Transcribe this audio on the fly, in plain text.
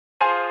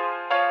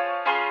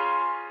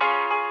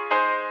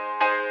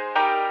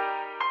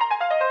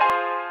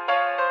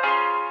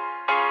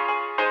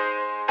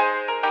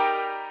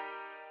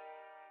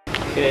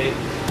Okay.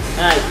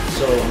 Alright,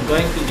 so I'm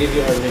going to give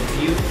you a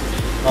review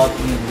of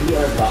the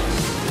VR box.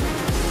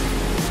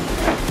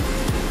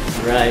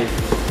 Arrived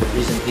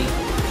recently.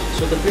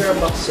 So the VR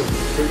box is a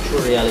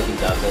virtual reality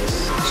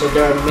goggles. So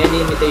there are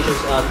many imitations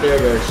out there.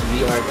 There's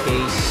VR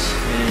case,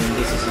 and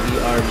this is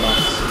VR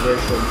box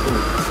version 2.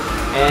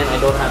 And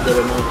I don't have the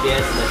remote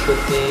yet. The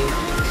good thing,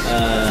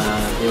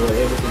 they were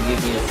able to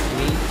give me a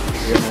free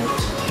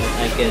remote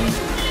that I can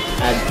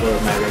add for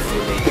my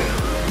review later.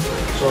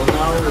 So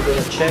now we're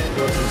gonna check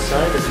what's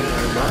inside the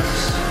VR box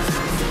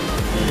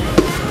and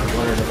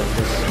what are the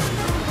components.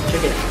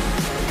 Check it out.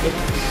 Okay.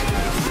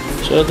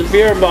 So the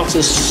VR box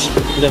is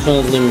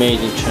definitely made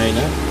in China.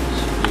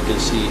 You can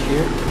see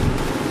here.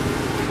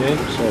 Okay,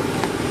 so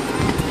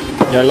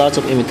there are lots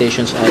of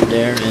imitations out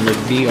there, and the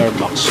VR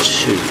box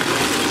too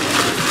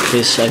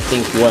is, I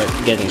think, worth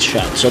getting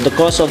shot. So the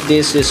cost of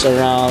this is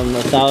around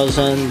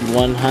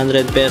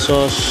 1,100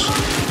 pesos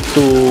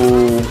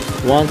to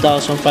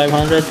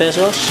 1,500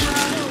 pesos.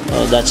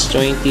 That's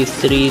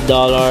 $23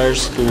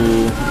 to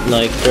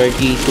like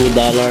 $32,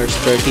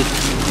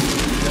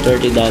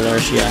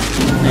 $30, yeah.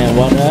 And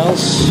what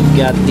else?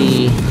 Got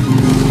the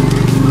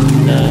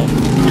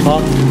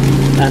cloth,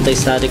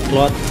 anti-static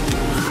cloth.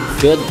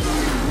 Good.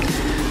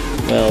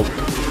 Well,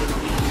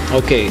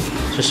 okay.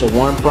 Just a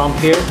warm prompt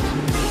here.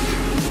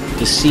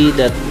 You see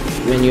that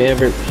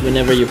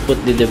whenever you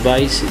put the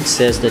device, it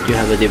says that you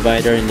have a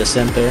divider in the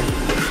center,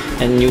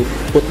 and you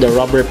put the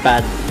rubber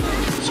pad.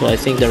 So I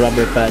think the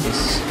rubber pad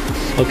is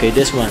okay.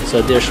 This one.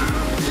 So there's,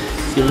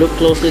 if you look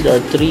closely, there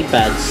are 3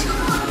 pads.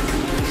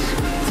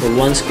 So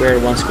 1 square,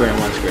 1 square, and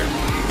 1 square.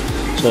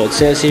 So it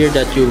says here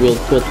that you will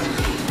put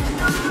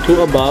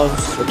 2 above,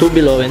 2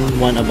 below, and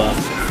 1 above.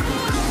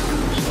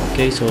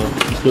 Okay, so it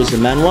includes the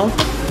manual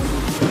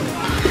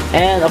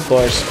and of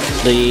course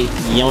the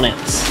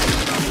units.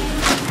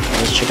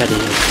 Let's check out the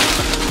unit.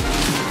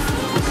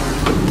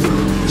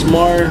 It's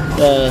more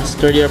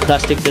sturdier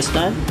plastic this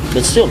time,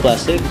 but still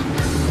plastic.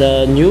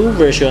 The new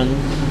version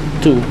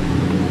 2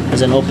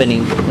 has an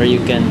opening where you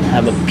can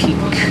have a peek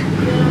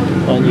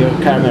on your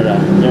camera.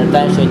 There are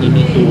times when you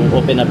need to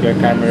open up your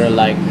camera,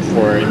 like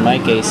for, in my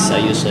case, I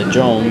use a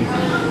drone.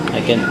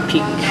 I can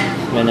peek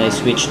when I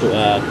switch to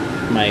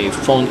my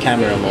phone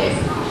camera mode.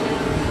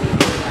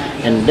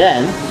 And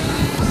then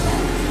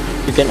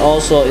you can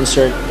also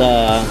insert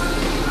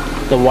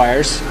the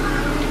wires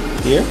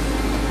here.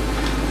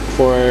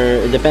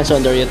 It depends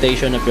on the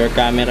orientation of your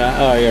camera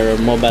or your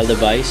mobile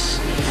device.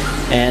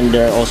 And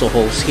there are also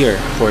holes here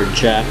for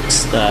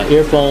jacks,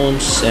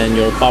 earphones, and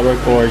your power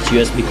cords,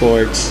 USB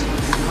cords.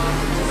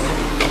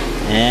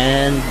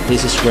 And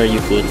this is where you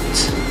put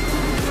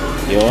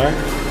your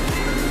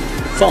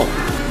phone.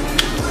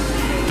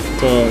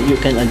 So you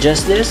can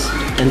adjust this,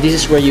 and this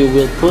is where you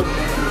will put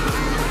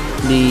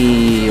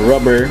the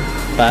rubber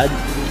pad,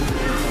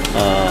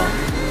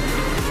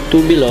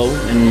 2 below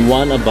and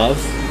 1 above.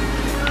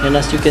 And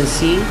as you can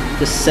see,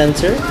 the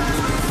center,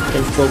 you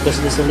can focus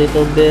this a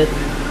little bit.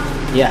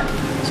 Yeah,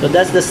 so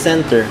that's the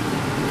center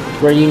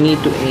where you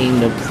need to aim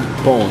the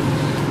phone.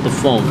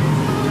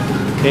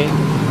 Okay,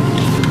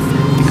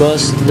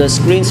 because the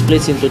screen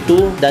splits into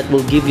 2, that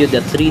will give you the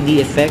 3D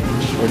effect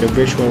or the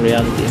virtual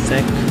reality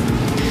effect.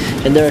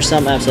 And there are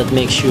some apps that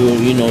makes you,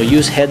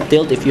 use head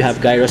tilt if you have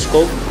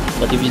gyroscope,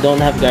 but if you don't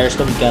have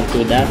gyroscope, you can't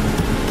do that.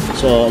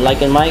 So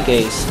like in my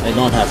case, I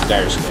don't have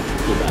gyroscope.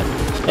 Too bad.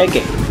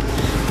 Okay,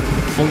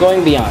 I'm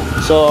going beyond.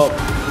 So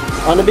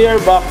on the VR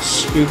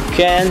box, you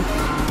can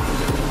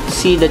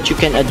see that you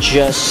can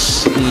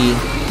adjust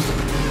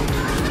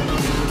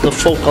the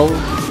focal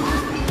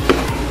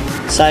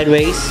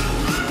sideways.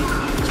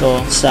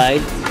 So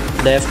side,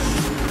 left,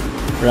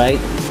 right.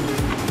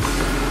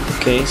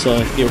 Okay, so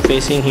if you're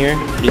facing here,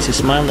 this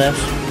is my left.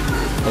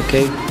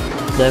 Okay,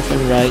 left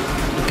and right.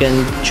 You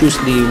can choose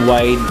the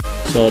wide.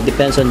 So it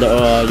depends on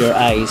your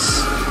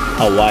eyes,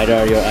 how wide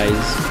are your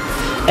eyes.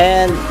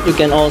 And you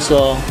can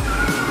also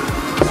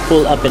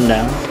pull up and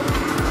down.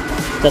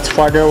 That's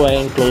farther away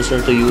and closer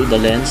to you, the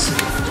lens.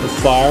 So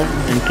far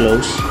and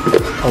close,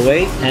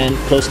 away and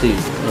close to you,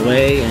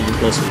 away and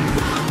close to you.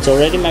 It's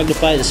already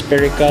magnified, it's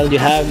spherical. You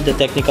have the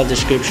technical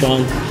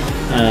description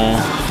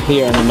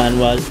here on the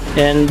manual.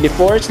 And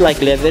before it's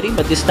like leathery,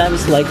 but this time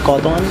it's like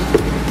cotton,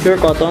 pure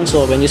cotton.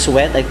 So when you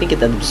sweat, I think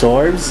it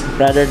absorbs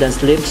rather than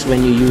slips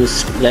when you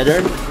use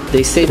leather.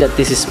 They say that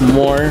this is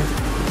more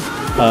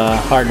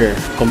harder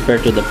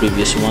compared to the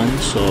previous one.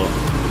 So,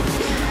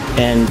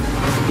 and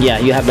yeah,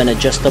 you have an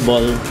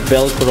adjustable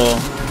velcro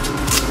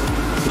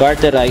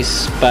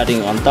garterized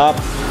padding on top.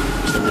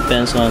 So it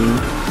depends on,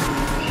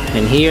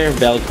 and here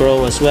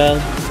velcro as well.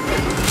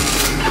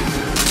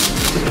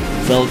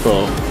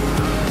 Velcro.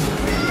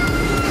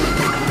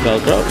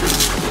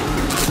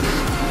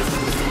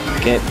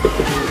 Okay,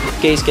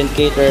 case can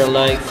cater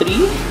like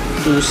 3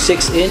 to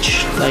 6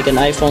 inch, like an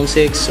iPhone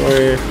 6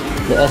 or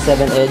the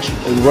S7 Edge.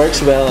 It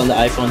works well on the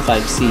iPhone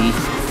 5C,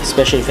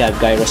 especially if you have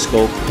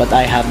gyroscope. But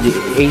I have the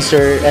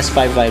Acer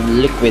S55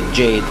 Liquid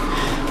Jade,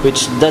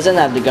 which doesn't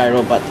have the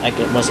gyro, but I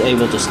was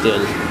able to still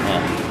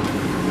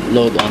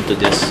load onto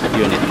this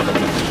unit.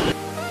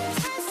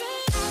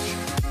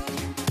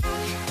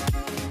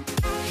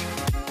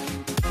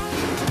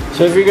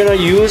 So if you're gonna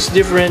use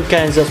different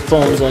kinds of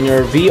phones on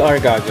your VR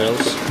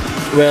goggles,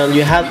 well,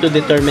 you have to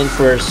determine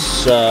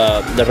first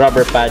the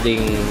rubber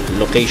padding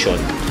location.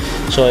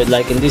 So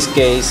like in this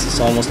case, it's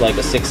almost like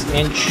a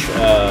 6-inch.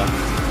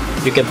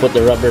 You can put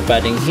the rubber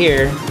padding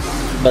here,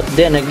 but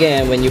then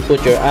again, when you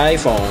put your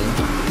iPhone,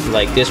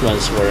 like this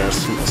one's for a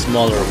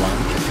smaller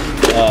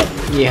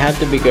one, you have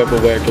to be careful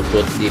where to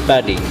put the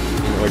padding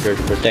in order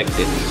to protect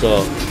it.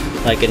 So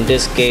like in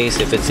this case,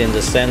 if it's in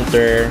the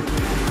center,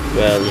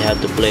 well, you have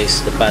to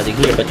place the padding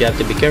here, but you have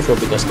to be careful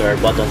because there are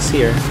buttons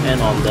here and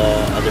on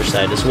the other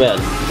side as well.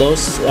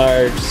 Those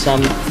are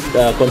some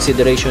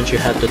considerations you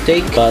have to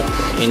take, but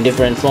in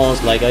different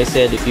phones, like I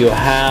said, if you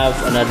have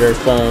another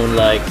phone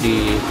like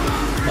the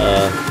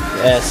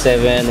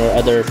S7 or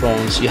other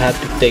phones, you have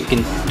to take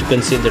into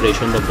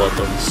consideration the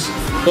buttons.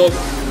 So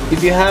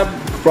if you have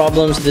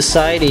problems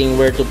deciding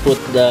where to put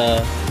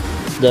the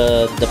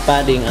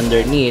padding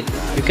underneath,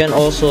 you can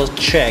also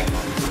check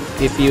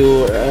if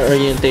your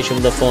orientation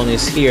of the phone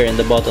is here and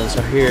the buttons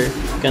are here.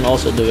 You can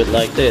also do it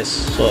like this.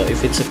 So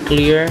if it's a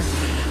clear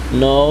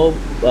no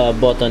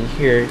button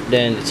here,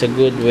 then it's a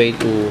good way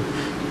to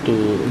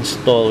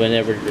install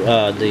whenever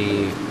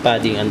the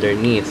padding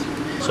underneath.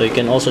 So you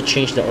can also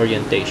change the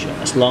orientation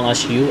as long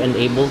as you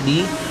enable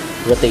the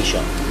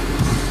rotation.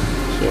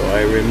 So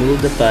I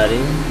remove the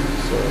padding.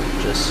 So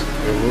just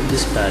remove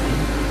this padding,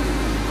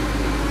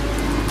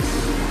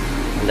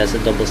 and that's a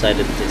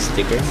double-sided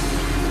sticker.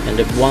 And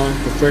the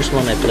first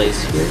one I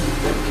place here.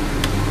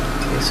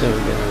 Okay, so we're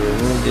gonna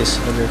remove this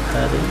other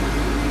padding.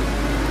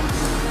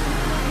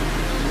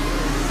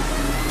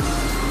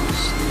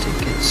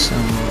 Stick it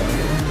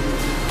somewhere.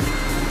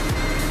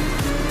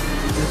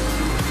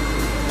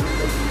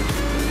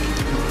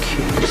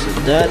 Okay, so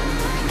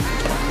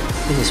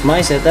this is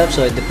my setup.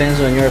 So it depends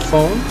on your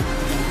phone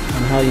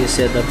on how you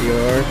set up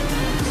your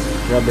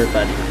rubber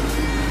padding.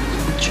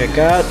 Check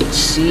out,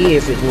 see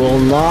if it will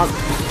not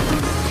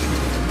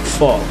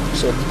fall.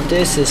 So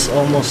this is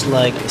almost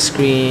like a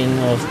screen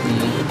of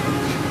the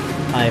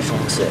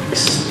iPhone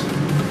 6.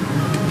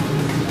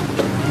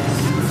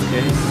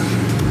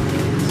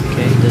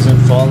 Okay, it doesn't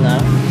fall now,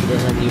 it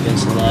doesn't even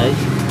slide.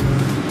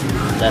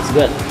 That's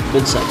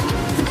good sign.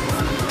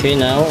 Okay,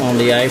 now on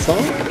the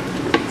iPhone,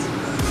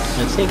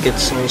 I think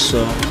it's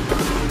also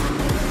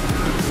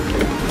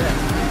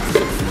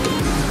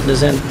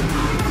doesn't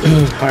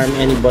harm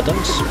any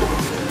buttons,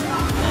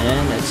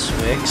 and it's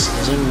fixed,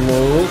 doesn't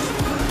move.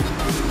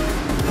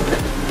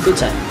 Good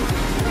time.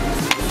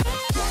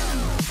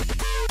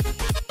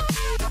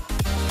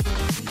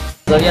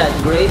 So yeah,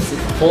 it grates, it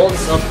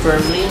holds up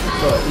firmly.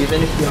 So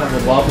even if you have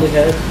a wobbly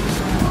head,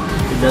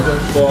 it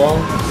doesn't fall.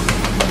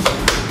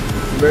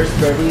 Very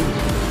sturdy.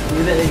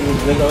 Even if you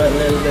wiggle it a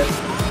little bit.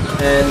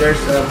 And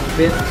there's a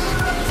bit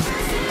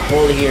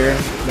hole here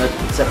that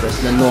separates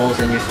the nose,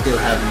 and you still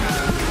have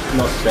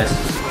no stress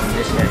in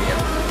this area.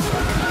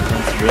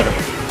 That's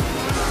beautiful.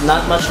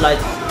 Not much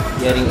light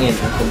getting in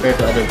compared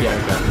to other VR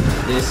glasses.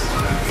 This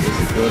is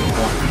a good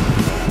one.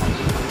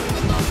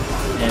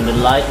 And the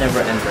light never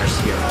enters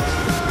here also.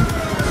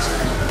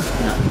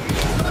 No.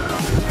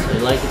 So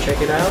you'd like to check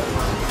it out?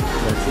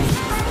 Let's see.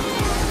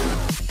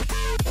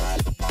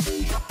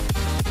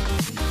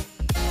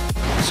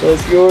 So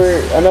if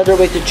another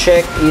way to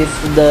check if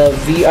the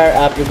VR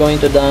app you're going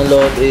to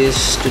download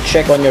is to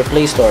check on your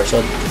Play Store.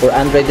 So for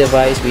Android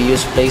device, we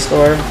use Play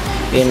Store.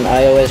 In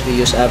iOS, we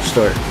use App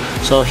Store.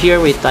 So here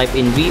we type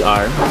in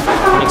VR.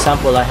 For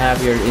example, I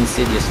have your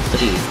Insidious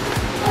 3.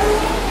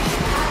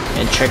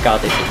 And check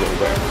out if it will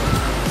work.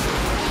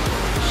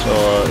 So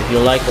if you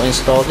like to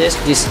install this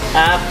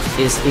app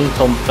is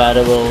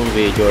incompatible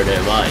with your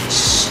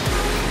device.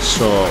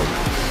 So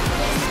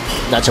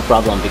that's a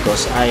problem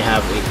because I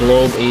have a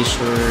Globe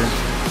Acer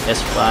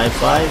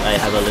S55, I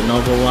have a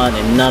Lenovo one,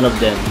 and none of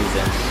them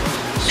even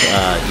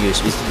use.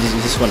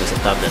 This one is a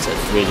tablet, so it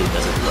really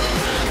doesn't work.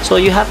 So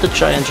you have to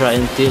try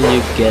until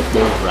you get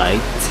the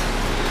right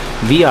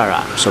VR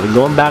app. So we're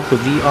going back to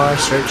VR,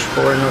 search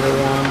for another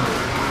one.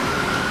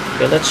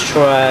 Okay, let's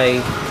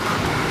try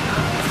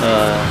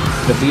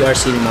the VR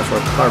Cinema for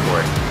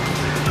cardboard.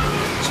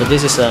 So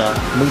this is a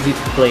movie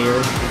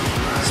player,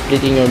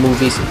 splitting your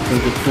movies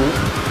into two.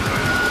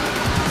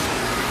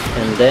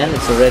 And then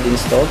it's already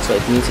installed, so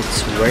it means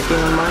it's working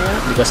on my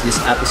app because this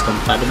app is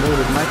compatible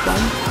with my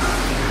phone.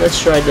 Let's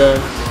try the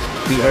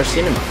VR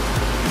Cinema.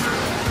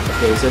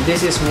 Okay, so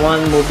this is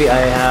one movie I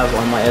have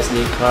on my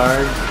SD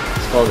card.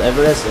 It's called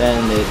Everest,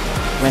 and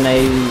when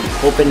I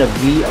open the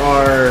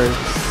VR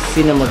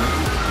Cinema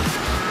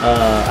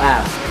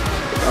app,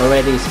 it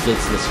already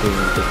splits the screen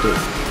into two.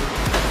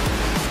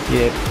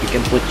 Here you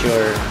can put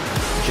your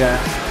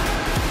jack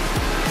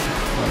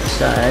on the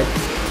side.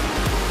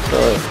 So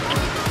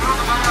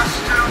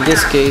in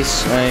this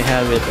case, I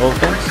have it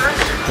open,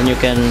 and you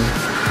can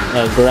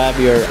grab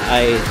your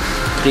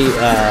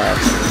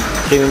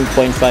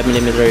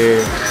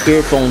 3.5mm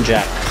earphone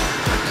jack.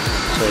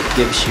 So it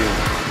gives you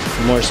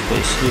more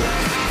space here.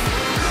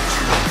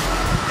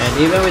 And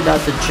even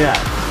without the jack,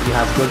 you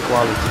have good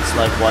quality. It's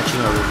like watching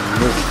a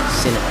movie,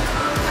 cinema.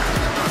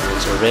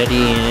 It's already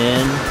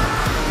in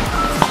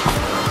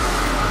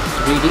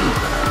 3D.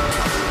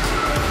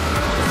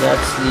 So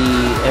that's the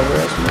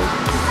Everest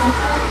movie.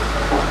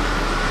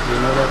 You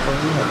know that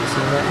movie? Have you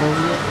seen that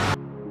movie yet?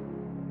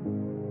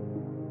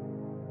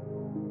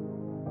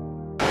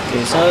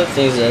 Okay, some of the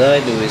things that I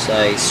do is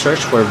I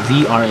search for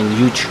VR in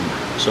YouTube.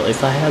 So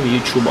if I have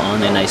YouTube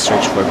on and I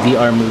search for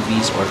VR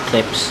movies or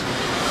clips,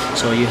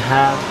 so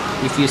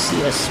if you see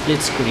a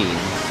split screen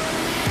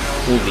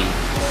movie,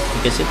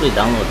 you can simply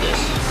download this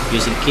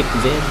using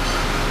KeepVid,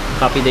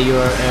 copy the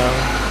URL.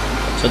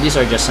 So these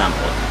are just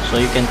samples. So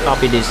you can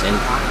copy this, and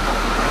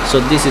so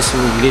this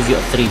will give you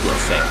a 3D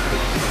effect.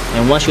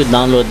 And once you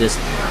download this,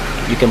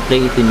 you can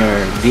play it in your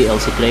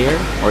VLC player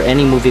or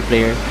any movie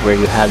player where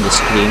you have the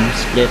screen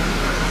split.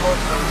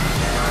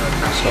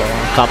 So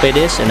copy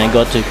this and I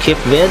go to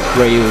KeepVid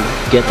where you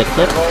get the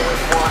clip.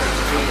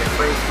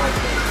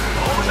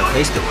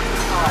 Paste it.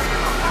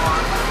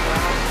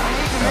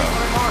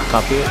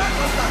 Copy it,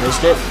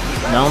 paste it,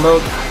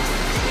 download,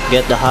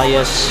 get the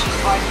highest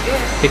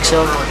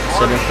pixel,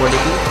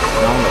 740p,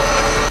 download.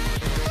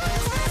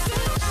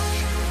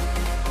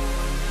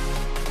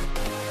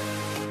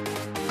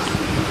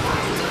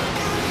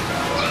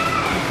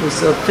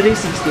 So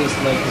 360 is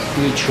like the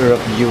future of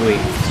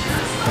viewing,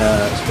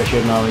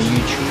 especially now on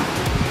YouTube,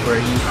 where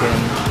you can,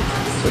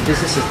 so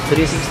this is a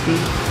 360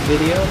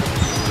 video,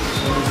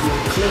 and if you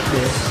click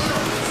this,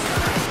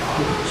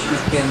 you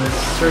can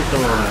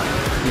circle around,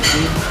 you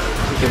see,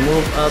 you can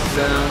move up,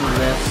 down,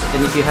 left,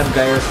 and if you have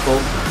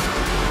gyroscope,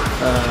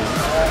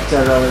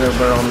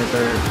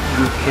 barometer,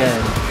 you can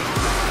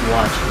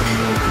watch the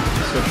movie.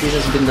 So this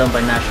has been done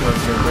by National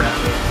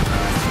Geographic,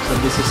 so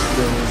this is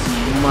the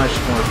much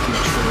more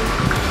future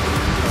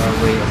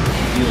way of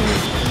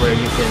viewing, where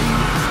you can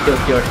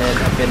tilt your head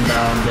up and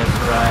down, left,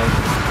 right,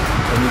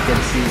 and you can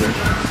see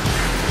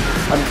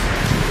an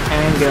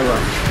angle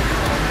of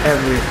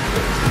every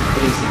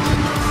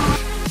 360.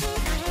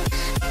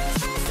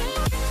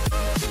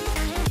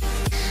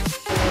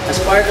 As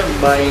part of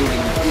buying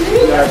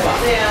the VR box,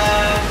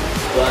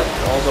 but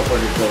also for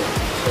the drone.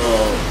 So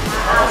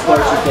of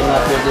course you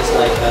cannot do this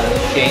like a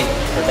shade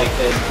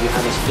protected. You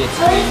have a split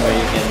screen where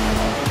you can,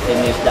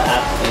 and if the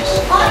app is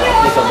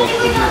applicable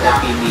to do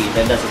FPV,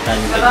 then that's the time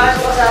you can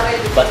use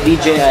it. But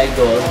DJI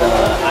Go, the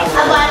app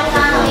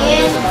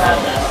doesn't have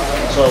that.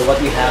 So what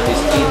we have is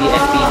 3D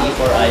FPV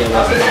for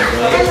iOS and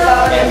Android,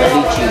 and the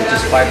Litchi, which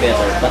is far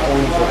better, but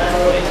only for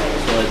Android.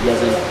 So it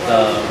doesn't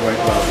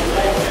work well with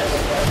iOS.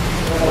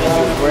 When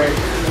you work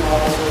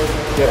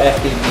your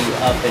FPV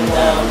up and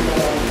down,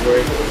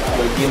 your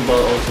gimbal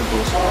also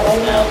goes up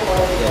and down.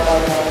 Yes.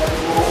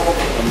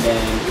 And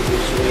then you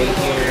sway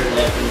here,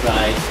 left and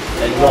right,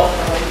 and walk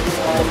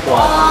on the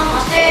quad.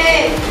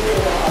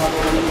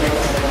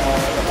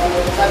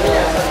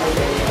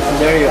 And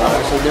there you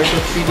are. So there's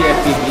a 3D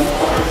FPV.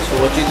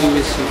 So what you do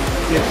is you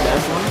flip that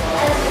one,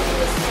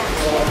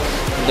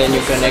 and then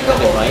you connect the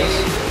device.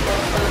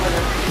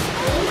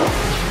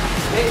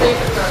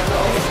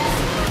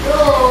 So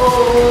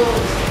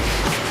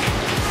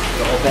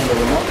open the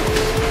remote.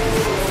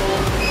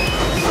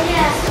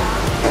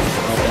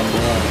 Open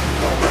there.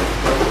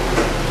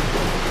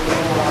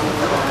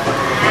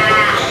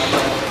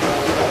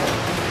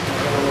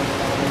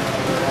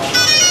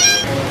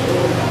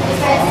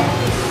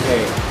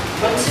 Okay.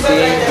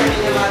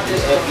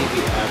 FPV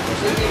app.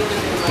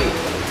 Okay.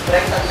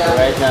 So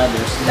right now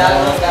there's no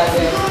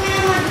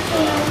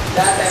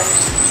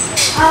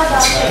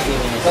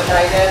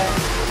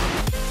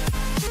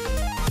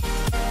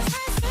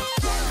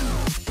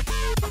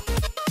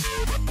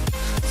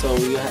So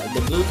you have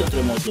the Bluetooth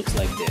remote looks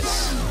like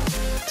this.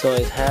 So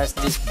it has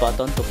this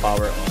button to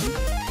power on,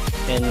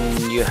 and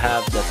you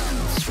have the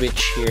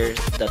switch here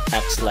that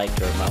acts like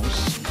your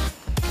mouse,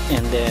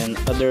 and then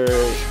other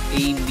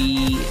A,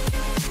 B,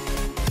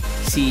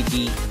 C,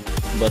 D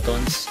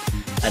buttons,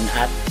 an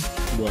at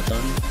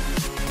button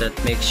that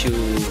makes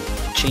you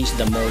change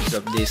the modes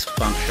of this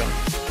function,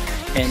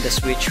 and the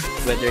switch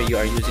whether you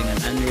are using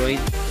an Android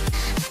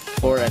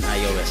or an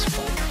iOS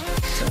phone.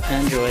 So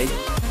Android,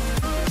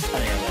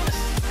 iOS.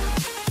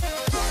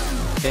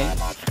 Okay,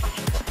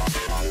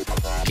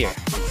 here.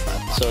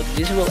 So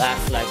this will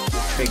act like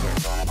the trigger,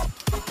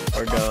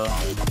 or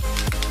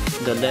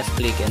the left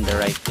click and the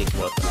right click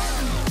button.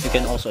 You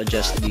can also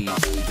adjust the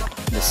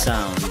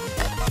sound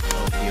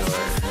of your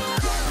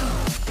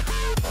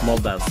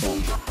mobile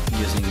phone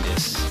using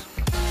this.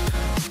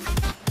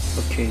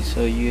 Okay,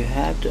 so you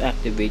have to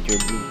activate your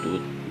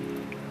Bluetooth.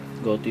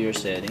 Go to your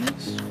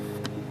settings,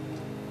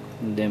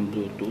 and then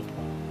Bluetooth.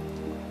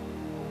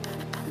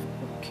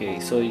 Okay,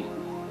 so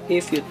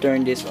if you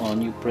turn this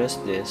on, you press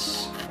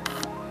this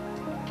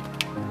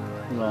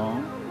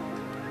long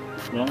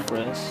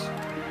press,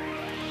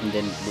 and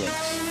then it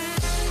blinks.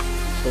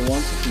 So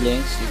once it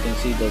blinks, you can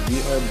see the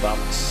VR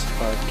box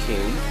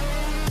arcade.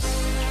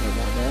 Sorry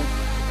about that.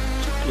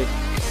 Click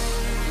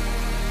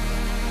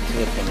to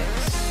it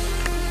connects.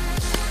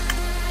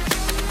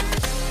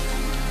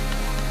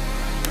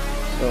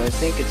 So I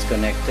think it's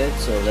connected,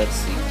 so let's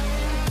see.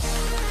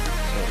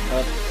 So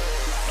up,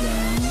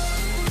 down,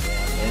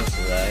 left,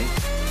 right,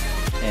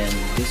 and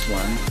this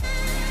one,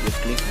 you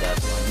click that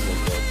one,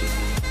 will go to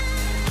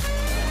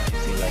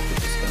if you like to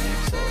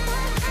disconnect.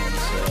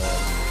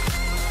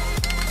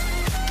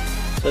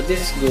 So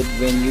this is good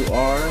when you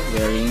are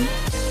wearing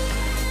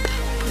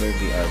your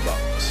VR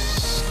box.